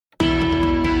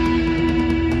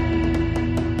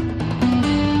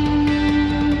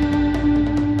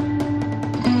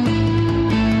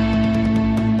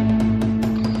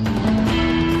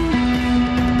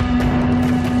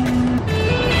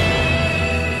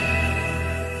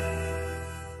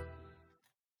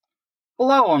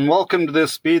Hello and welcome to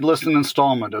this Speed Listen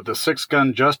installment of the Six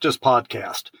Gun Justice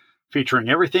podcast, featuring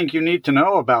everything you need to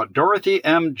know about Dorothy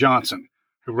M. Johnson,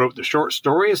 who wrote the short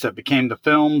stories that became the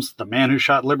films The Man Who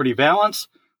Shot Liberty Valance,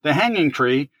 The Hanging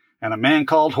Tree, and A Man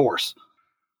Called Horse.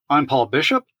 I'm Paul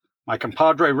Bishop. My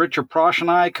compadre Richard Prosh and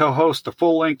I co-host the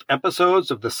full-length episodes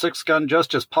of the Six Gun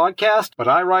Justice podcast, but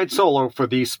I ride solo for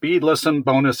these Speed Listen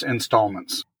bonus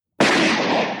installments.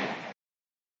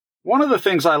 One of the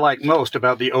things I like most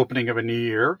about the opening of a new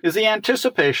year is the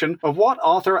anticipation of what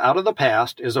author out of the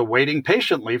past is awaiting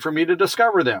patiently for me to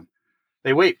discover them.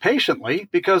 They wait patiently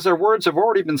because their words have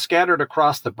already been scattered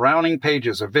across the browning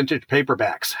pages of vintage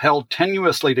paperbacks, held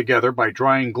tenuously together by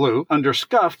drying glue under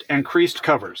scuffed and creased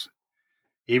covers.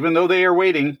 Even though they are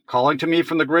waiting, calling to me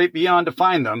from the great beyond to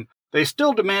find them, they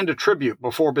still demand a tribute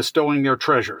before bestowing their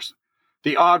treasures.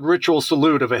 The odd ritual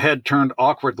salute of a head turned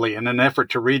awkwardly in an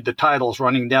effort to read the titles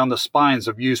running down the spines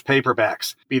of used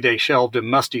paperbacks, be they shelved in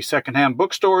musty secondhand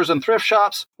bookstores and thrift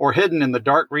shops, or hidden in the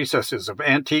dark recesses of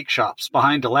antique shops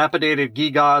behind dilapidated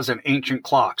gewgaws and ancient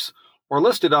clocks, or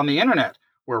listed on the internet,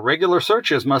 where regular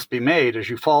searches must be made as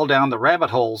you fall down the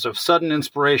rabbit holes of sudden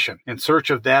inspiration in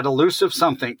search of that elusive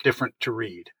something different to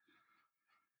read.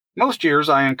 Most years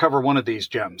I uncover one of these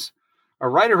gems. A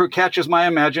writer who catches my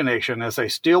imagination as I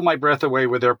steal my breath away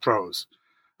with their prose.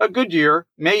 A good year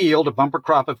may yield a bumper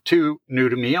crop of 2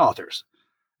 new-to-me authors.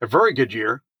 A very good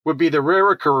year would be the rare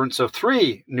occurrence of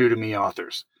 3 new-to-me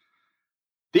authors.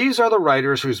 These are the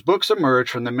writers whose books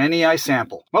emerge from the many I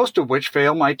sample, most of which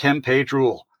fail my 10-page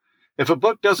rule. If a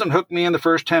book doesn't hook me in the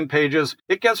first 10 pages,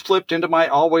 it gets flipped into my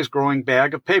always-growing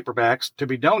bag of paperbacks to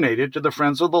be donated to the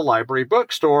Friends of the Library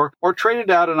bookstore or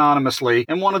traded out anonymously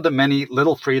in one of the many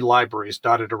little free libraries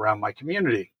dotted around my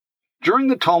community. During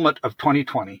the tumult of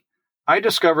 2020, I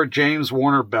discovered James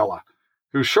Warner Bella,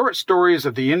 whose short stories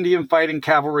of the Indian fighting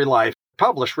cavalry life,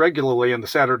 published regularly in the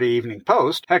Saturday Evening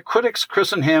Post, had critics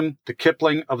christen him the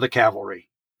Kipling of the cavalry.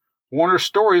 Warner's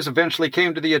stories eventually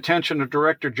came to the attention of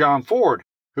director John Ford,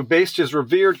 who based his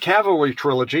revered cavalry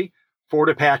trilogy, Fort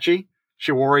Apache,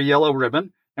 She Wore a Yellow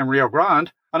Ribbon, and Rio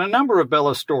Grande, on a number of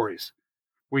Bella's stories.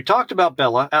 We talked about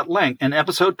Bella at length in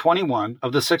episode 21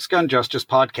 of the Six Gun Justice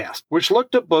podcast, which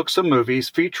looked at books and movies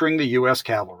featuring the U.S.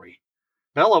 cavalry.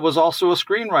 Bella was also a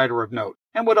screenwriter of note,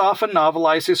 and would often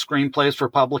novelize his screenplays for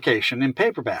publication in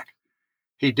paperback.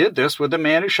 He did this with The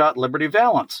Man Who Shot Liberty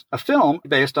Valance, a film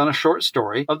based on a short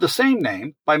story of the same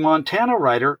name by Montana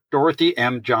writer Dorothy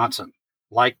M. Johnson.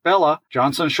 Like Bella,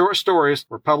 Johnson's short stories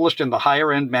were published in the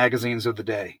higher-end magazines of the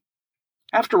day.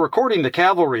 After recording the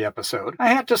cavalry episode,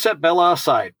 I had to set Bella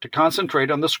aside to concentrate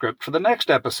on the script for the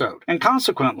next episode, and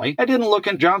consequently, I didn't look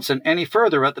at Johnson any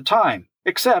further at the time,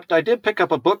 except I did pick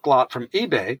up a book lot from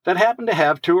eBay that happened to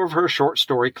have 2 of her short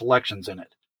story collections in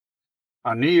it.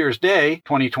 On New Year's Day,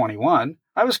 2021,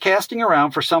 I was casting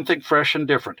around for something fresh and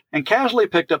different, and casually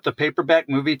picked up the paperback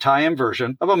movie tie-in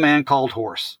version of A Man Called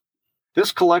Horse.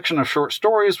 This collection of short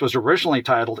stories was originally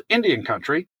titled Indian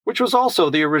Country, which was also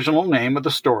the original name of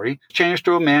the story, changed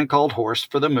to A Man Called Horse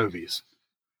for the movies.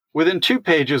 Within 2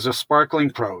 pages of sparkling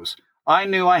prose, I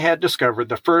knew I had discovered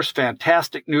the first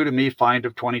fantastic new-to-me find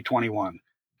of 2021.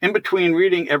 In between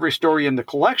reading every story in the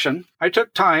collection, I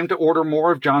took time to order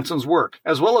more of Johnson's work,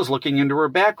 as well as looking into her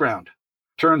background.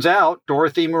 Turns out,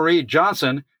 Dorothy Marie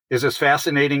Johnson is as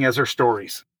fascinating as her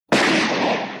stories.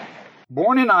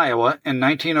 Born in Iowa in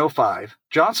 1905,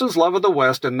 Johnson's love of the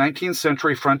West and 19th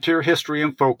century frontier history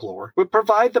and folklore would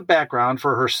provide the background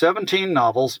for her 17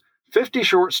 novels, 50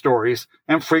 short stories,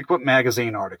 and frequent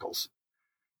magazine articles.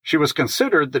 She was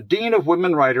considered the dean of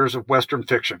women writers of Western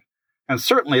fiction, and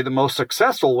certainly the most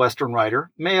successful Western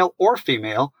writer, male or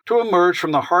female, to emerge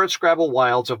from the hardscrabble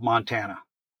wilds of Montana.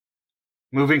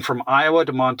 Moving from Iowa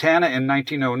to Montana in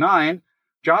 1909,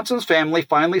 Johnson's family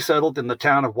finally settled in the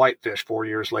town of Whitefish 4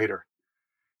 years later.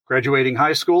 Graduating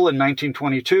high school in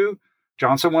 1922,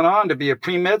 Johnson went on to be a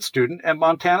pre-med student at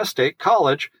Montana State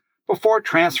College before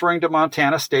transferring to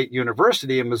Montana State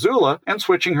University in Missoula and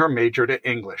switching her major to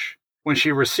English. When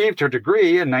she received her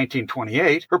degree in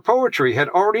 1928, her poetry had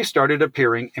already started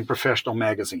appearing in professional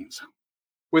magazines.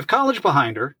 With college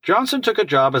behind her, Johnson took a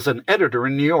job as an editor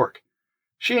in New York.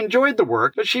 She enjoyed the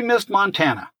work, but she missed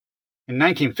Montana. In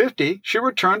 1950, she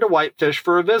returned to Whitefish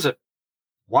for a visit.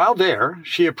 While there,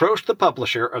 she approached the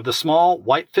publisher of the small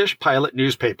Whitefish Pilot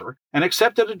newspaper and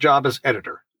accepted a job as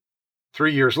editor.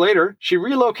 3 years later, she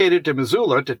relocated to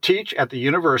Missoula to teach at the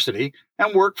university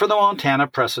and work for the Montana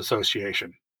Press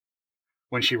Association.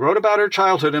 When she wrote about her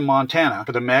childhood in Montana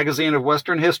for the Magazine of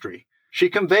Western History, she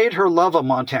conveyed her love of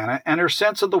Montana and her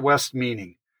sense of the West's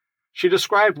meaning. She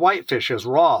described Whitefish as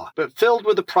raw, but filled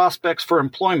with the prospects for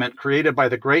employment created by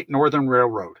the Great Northern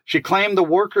Railroad. She claimed the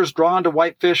workers drawn to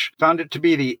Whitefish found it to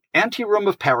be the anteroom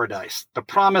of paradise, the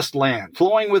promised land,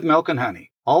 flowing with milk and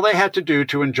honey. All they had to do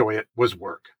to enjoy it was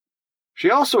work. She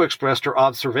also expressed her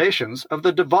observations of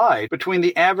the divide between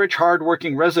the average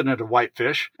hard-working resident of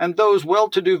Whitefish and those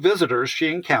well-to-do visitors she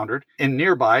encountered in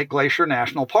nearby Glacier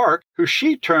National Park, who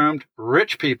she termed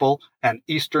rich people and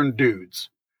Eastern dudes.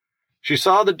 She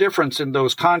saw the difference in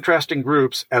those contrasting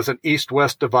groups as an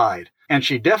east-west divide, and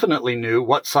she definitely knew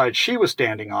what side she was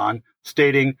standing on,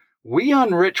 stating, "We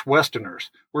unrich Westerners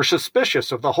were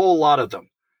suspicious of the whole lot of them.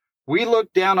 We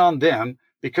looked down on them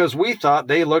because we thought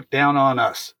they looked down on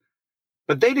us.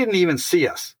 But they didn't even see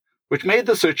us, which made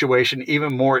the situation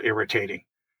even more irritating.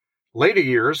 Later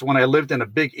years, when I lived in a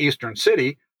big eastern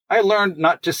city, I learned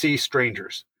not to see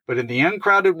strangers. But in the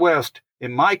uncrowded West,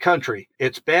 in my country,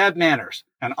 it's bad manners,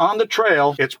 and on the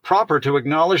trail, it's proper to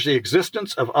acknowledge the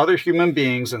existence of other human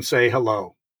beings and say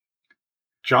hello."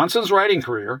 Johnson's writing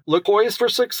career looked poised for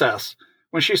success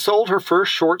when she sold her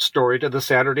first short story to the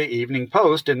Saturday Evening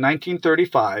Post in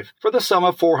 1935 for the sum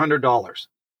of $400.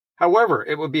 However,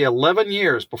 it would be 11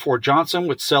 years before Johnson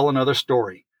would sell another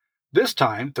story. This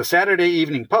time, the Saturday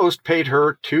Evening Post paid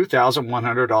her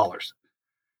 $2,100.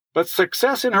 But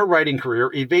success in her writing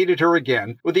career evaded her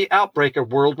again with the outbreak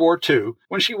of World War II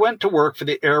when she went to work for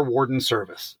the Air Warden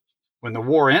Service. When the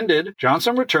war ended,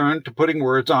 Johnson returned to putting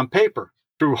words on paper.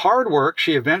 Through hard work,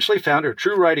 she eventually found her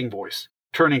true writing voice,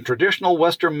 turning traditional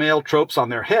Western male tropes on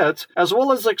their heads, as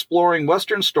well as exploring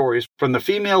Western stories from the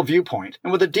female viewpoint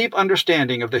and with a deep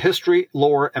understanding of the history,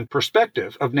 lore, and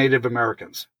perspective of Native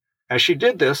Americans. As she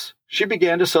did this, she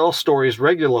began to sell stories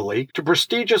regularly to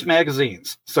prestigious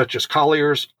magazines such as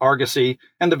Collier's, Argosy,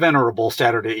 and the venerable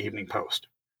Saturday Evening Post.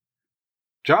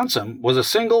 Johnson was a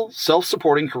single,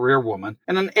 self-supporting career woman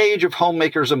in an age of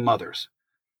homemakers and mothers.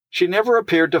 She never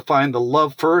appeared to find the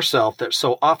love for herself that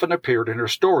so often appeared in her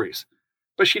stories,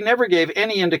 but she never gave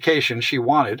any indication she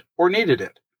wanted or needed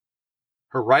it.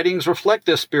 Her writings reflect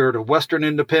this spirit of Western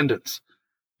independence.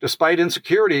 Despite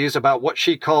insecurities about what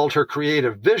she called her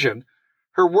creative vision,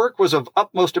 her work was of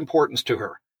utmost importance to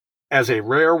her. As a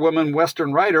rare woman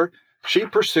Western writer, she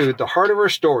pursued the heart of her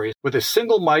stories with a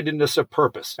single-mindedness of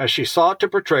purpose as she sought to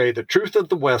portray the truth of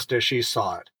the West as she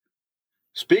saw it.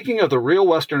 Speaking of the real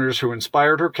Westerners who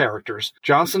inspired her characters,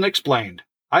 Johnson explained,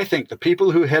 "I think the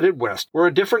people who headed west were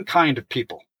a different kind of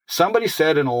people. Somebody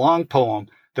said in a long poem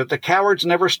that the cowards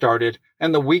never started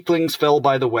and the weaklings fell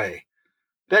by the way.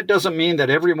 That doesn't mean that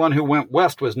everyone who went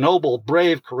west was noble,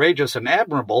 brave, courageous, and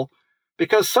admirable,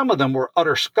 because some of them were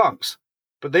utter skunks,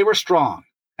 but they were strong,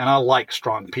 and I like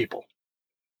strong people."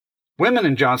 Women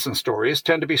in Johnson's stories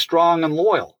tend to be strong and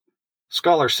loyal.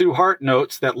 Scholar Sue Hart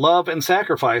notes that love and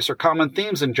sacrifice are common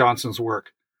themes in Johnson's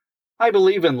work. "I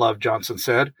believe in love," Johnson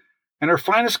said, and her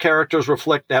finest characters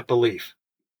reflect that belief.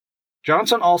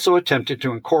 Johnson also attempted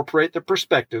to incorporate the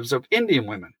perspectives of Indian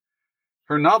women.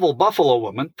 Her novel Buffalo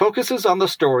Woman focuses on the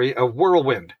story of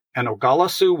Whirlwind, an Oglala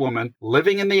Sioux woman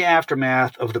living in the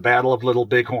aftermath of the Battle of Little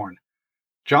Bighorn.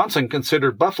 Johnson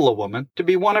considered Buffalo Woman to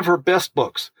be one of her best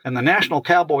books, and the National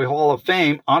Cowboy Hall of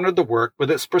Fame honored the work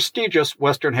with its prestigious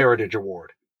Western Heritage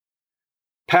Award.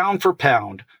 Pound for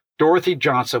pound, Dorothy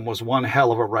Johnson was one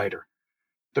hell of a writer.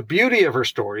 The beauty of her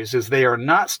stories is they are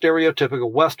not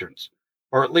stereotypical Westerns,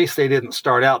 or at least they didn't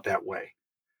start out that way.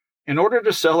 In order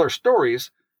to sell her stories,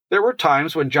 there were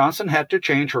times when Johnson had to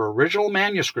change her original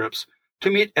manuscripts to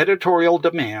meet editorial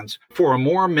demands for a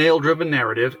more male-driven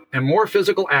narrative and more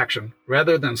physical action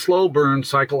rather than slow-burn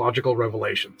psychological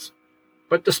revelations.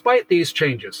 But despite these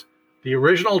changes, the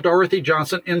original Dorothy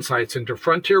Johnson insights into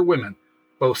frontier women,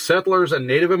 both settlers and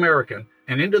Native American,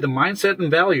 and into the mindset and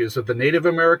values of the Native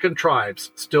American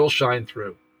tribes still shine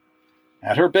through.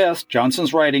 At her best,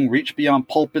 Johnson's writing reached beyond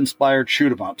pulp-inspired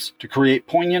shoot-'em-ups to create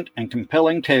poignant and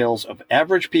compelling tales of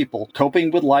average people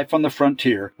coping with life on the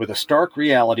frontier with a stark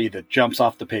reality that jumps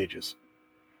off the pages.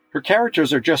 Her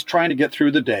characters are just trying to get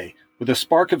through the day with a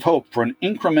spark of hope for an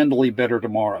incrementally better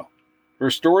tomorrow.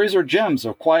 Her stories are gems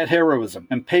of quiet heroism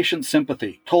and patient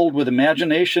sympathy, told with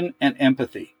imagination and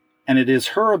empathy. And it is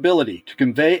her ability to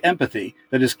convey empathy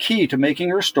that is key to making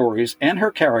her stories and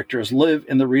her characters live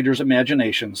in the reader's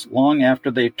imaginations long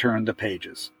after they turn the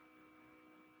pages.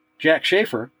 Jack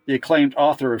Schaefer, the acclaimed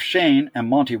author of Shane and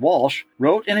Monty Walsh,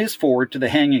 wrote in his foreword to the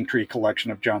Hanging Tree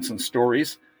collection of Johnson's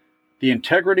stories, "The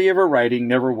integrity of her writing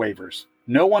never wavers.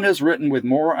 No one has written with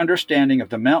more understanding of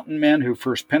the mountain men who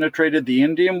first penetrated the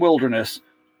Indian wilderness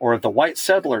or of the white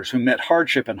settlers who met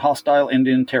hardship in hostile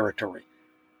Indian territory.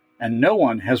 And no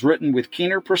one has written with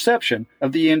keener perception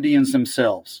of the Indians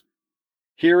themselves.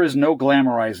 Here is no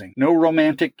glamorizing, no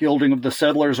romantic gilding of the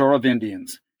settlers or of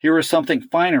Indians. Here is something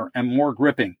finer and more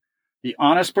gripping, the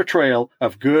honest portrayal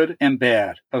of good and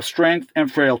bad, of strength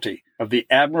and frailty, of the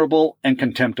admirable and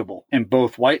contemptible, in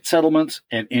both white settlements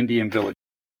and Indian villages.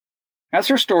 As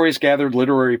her stories gathered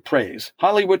literary praise,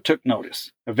 Hollywood took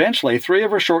notice. Eventually, 3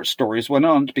 of her short stories went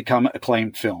on to become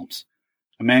acclaimed films.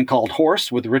 A Man Called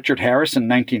Horse with Richard Harris in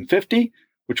 1950,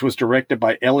 which was directed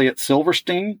by Elliot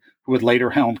Silverstein, who would later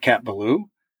helm Cat Ballou.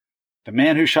 The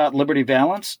Man Who Shot Liberty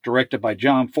Valance, directed by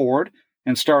John Ford,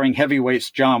 and starring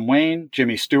heavyweights John Wayne,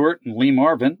 Jimmy Stewart, and Lee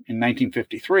Marvin in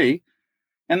 1953.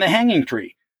 And The Hanging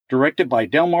Tree, directed by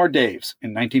Delmar Daves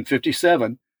in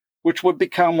 1957, which would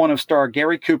become one of star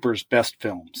Gary Cooper's best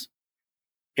films.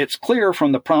 It's clear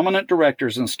from the prominent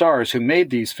directors and stars who made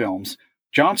these films,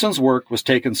 Johnson's work was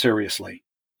taken seriously.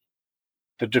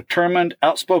 The determined,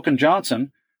 outspoken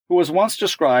Johnson, who was once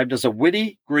described as a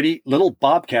witty, gritty little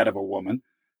bobcat of a woman,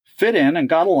 fit in and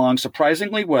got along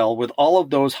surprisingly well with all of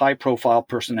those high-profile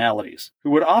personalities, who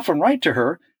would often write to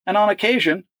her and, on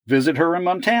occasion, visit her in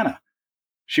Montana.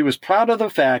 She was proud of the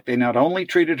fact they not only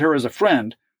treated her as a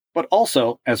friend, but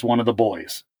also as one of the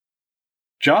boys.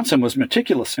 Johnson was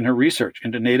meticulous in her research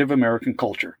into Native American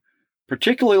culture,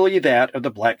 particularly that of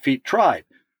the Blackfeet tribe,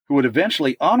 who would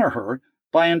eventually honor her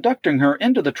by inducting her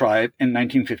into the tribe in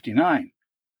 1959.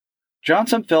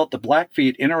 Johnson felt the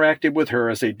Blackfeet interacted with her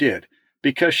as they did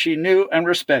because she knew and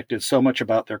respected so much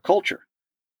about their culture.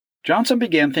 Johnson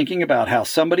began thinking about how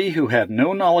somebody who had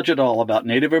no knowledge at all about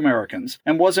Native Americans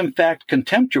and was in fact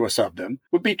contemptuous of them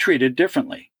would be treated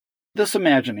differently. This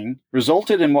imagining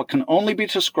resulted in what can only be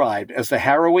described as the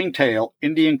harrowing tale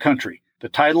Indian Country, the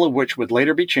title of which would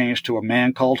later be changed to A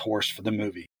Man Called Horse for the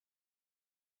movie.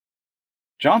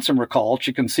 Johnson recalled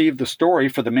she conceived the story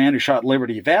for The Man Who Shot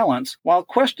Liberty Valance while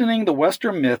questioning the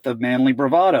Western myth of manly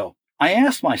bravado. I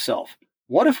asked myself,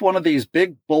 what if one of these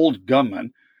big, bold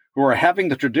gunmen who are having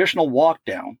the traditional walk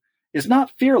down is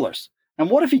not fearless, and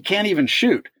what if he can't even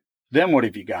shoot? Then what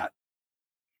have you got?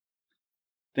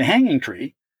 The Hanging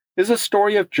Tree is a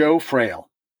story of Joe Frail,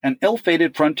 an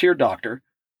ill-fated frontier doctor,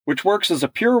 which works as a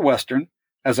pure Western,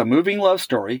 as a moving love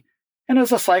story, and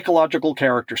as a psychological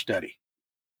character study.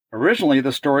 Originally,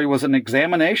 the story was an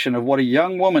examination of what a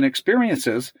young woman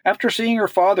experiences after seeing her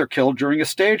father killed during a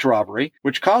stage robbery,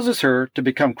 which causes her to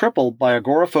become crippled by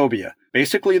agoraphobia,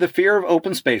 basically the fear of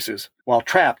open spaces, while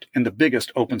trapped in the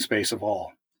biggest open space of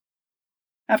all.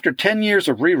 After 10 years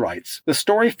of rewrites, the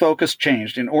story focus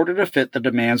changed in order to fit the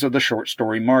demands of the short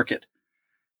story market.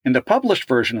 In the published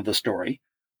version of the story,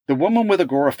 the woman with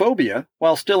agoraphobia,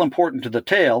 while still important to the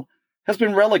tale, has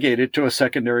been relegated to a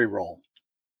secondary role.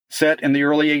 Set in the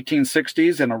early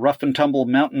 1860s in a rough-and-tumble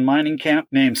mountain mining camp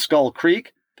named Skull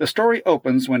Creek, the story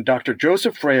opens when Dr.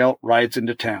 Joseph Frail rides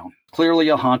into town, clearly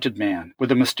a haunted man,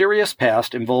 with a mysterious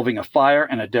past involving a fire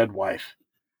and a dead wife.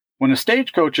 When a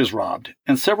stagecoach is robbed,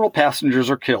 and several passengers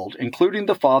are killed, including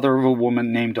the father of a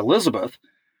woman named Elizabeth,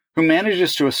 who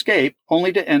manages to escape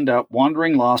only to end up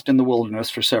wandering lost in the wilderness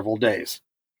for several days.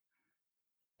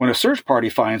 When a search party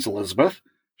finds Elizabeth,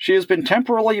 she has been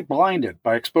temporarily blinded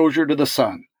by exposure to the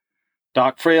sun.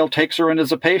 Doc Frail takes her in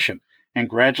as a patient and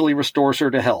gradually restores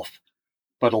her to health.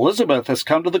 But Elizabeth has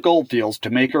come to the goldfields to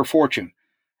make her fortune,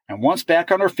 and once back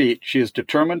on her feet, she is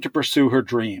determined to pursue her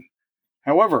dream.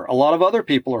 However, a lot of other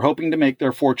people are hoping to make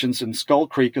their fortunes in Skull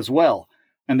Creek as well,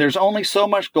 and there's only so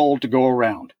much gold to go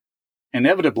around.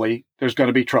 Inevitably, there's going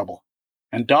to be trouble,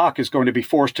 and Doc is going to be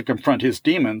forced to confront his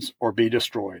demons or be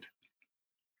destroyed.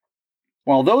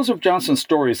 While those of Johnson's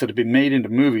stories that have been made into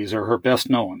movies are her best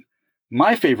known,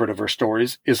 my favorite of her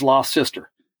stories is Lost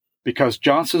Sister, because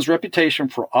Johnson's reputation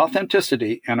for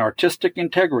authenticity and artistic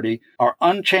integrity are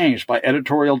unchanged by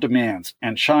editorial demands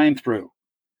and shine through.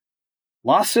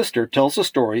 Lost Sister tells the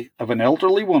story of an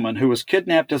elderly woman who was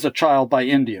kidnapped as a child by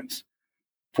Indians.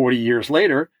 40 years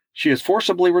later, she is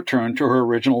forcibly returned to her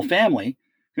original family,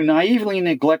 who naively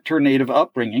neglect her native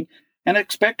upbringing and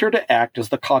expect her to act as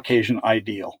the Caucasian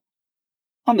ideal.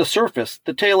 On the surface,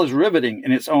 the tale is riveting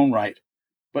in its own right,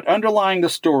 but underlying the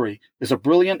story is a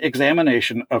brilliant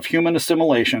examination of human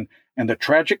assimilation and the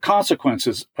tragic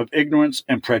consequences of ignorance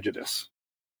and prejudice.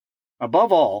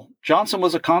 Above all, Johnson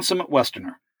was a consummate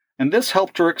Westerner, and this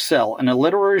helped her excel in a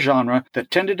literary genre that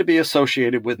tended to be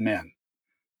associated with men.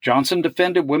 Johnson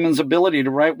defended women's ability to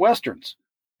write Westerns.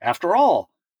 After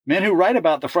all, men who write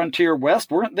about the frontier West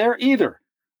weren't there either.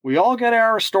 We all get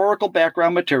our historical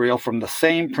background material from the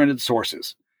same printed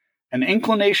sources. An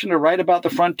inclination to write about the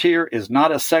frontier is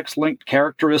not a sex-linked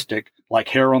characteristic like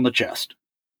hair on the chest.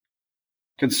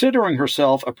 Considering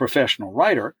herself a professional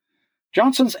writer,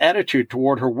 Johnson's attitude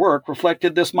toward her work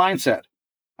reflected this mindset.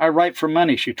 I write for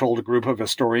money, she told a group of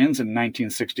historians in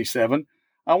 1967.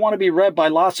 I want to be read by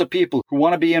lots of people who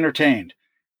want to be entertained.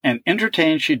 And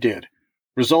entertained she did,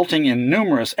 resulting in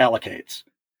numerous allocates.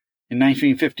 In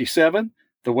 1957,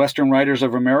 the Western Writers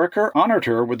of America honored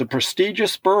her with the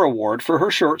prestigious Spur Award for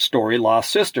her short story Lost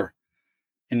Sister.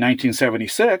 In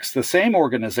 1976, the same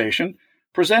organization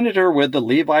presented her with the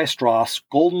Levi Strauss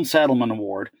Golden Saddleman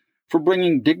Award for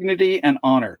bringing dignity and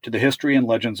honor to the history and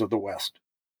legends of the West.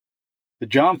 The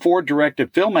John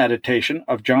Ford-directed film adaptation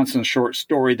of Johnson's short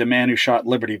story The Man Who Shot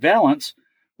Liberty Valance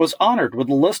was honored with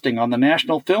a listing on the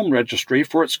National Film Registry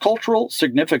for its cultural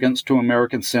significance to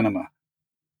American cinema.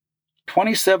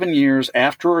 27 years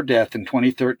after her death in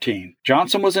 2013,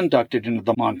 Johnson was inducted into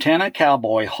the Montana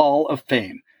Cowboy Hall of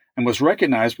Fame and was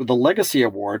recognized with the Legacy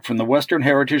Award from the Western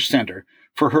Heritage Center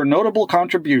for her notable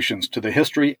contributions to the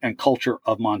history and culture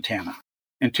of Montana.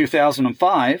 In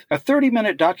 2005, a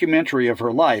 30-minute documentary of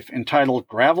her life entitled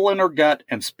Gravel in Her Gut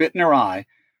and Spit in Her Eye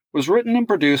was written and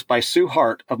produced by Sue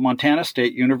Hart of Montana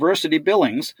State University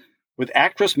Billings, with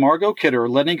actress Margot Kidder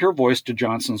lending her voice to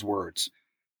Johnson's words.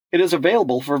 It is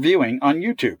available for viewing on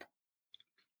YouTube.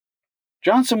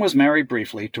 Johnson was married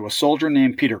briefly to a soldier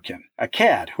named Peterkin, a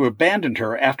cad who abandoned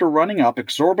her after running up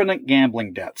exorbitant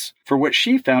gambling debts, for which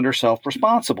she found herself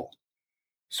responsible.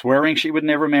 Swearing she would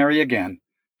never marry again,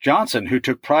 Johnson, who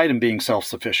took pride in being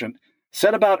self-sufficient,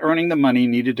 set about earning the money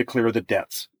needed to clear the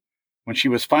debts. When she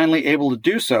was finally able to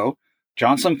do so,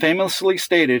 Johnson famously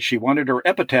stated she wanted her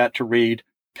epitaph to read,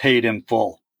 "Paid in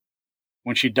full."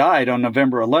 When she died on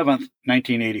November 11,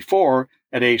 1984,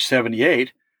 at age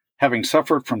 78, having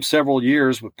suffered from several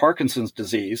years with Parkinson's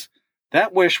disease,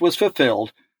 that wish was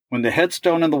fulfilled when the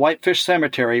headstone in the Whitefish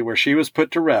Cemetery where she was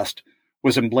put to rest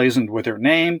was emblazoned with her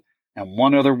name and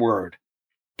one other word,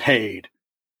 paid.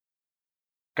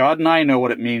 God and I know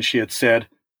what it means, she had said,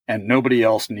 and nobody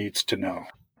else needs to know.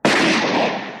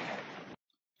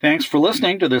 Thanks for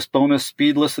listening to this bonus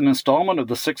Speed Listen installment of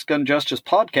the Six Gun Justice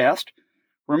podcast.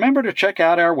 Remember to check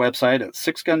out our website at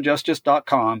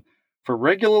sixgunjustice.com for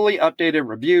regularly updated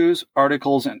reviews,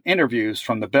 articles, and interviews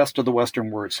from the best of the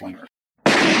Western wordslingers.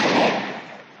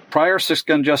 Prior Six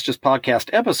Gun Justice podcast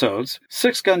episodes,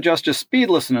 Six Gun Justice Speed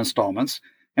Listen installments,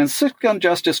 and Six Gun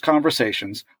Justice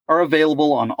conversations are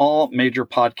available on all major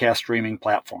podcast streaming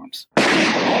platforms.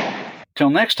 Till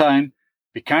next time,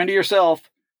 be kind to yourself,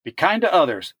 be kind to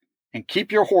others, and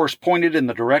keep your horse pointed in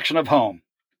the direction of home.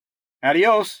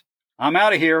 Adios. I'm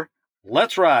out of here.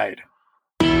 Let's ride.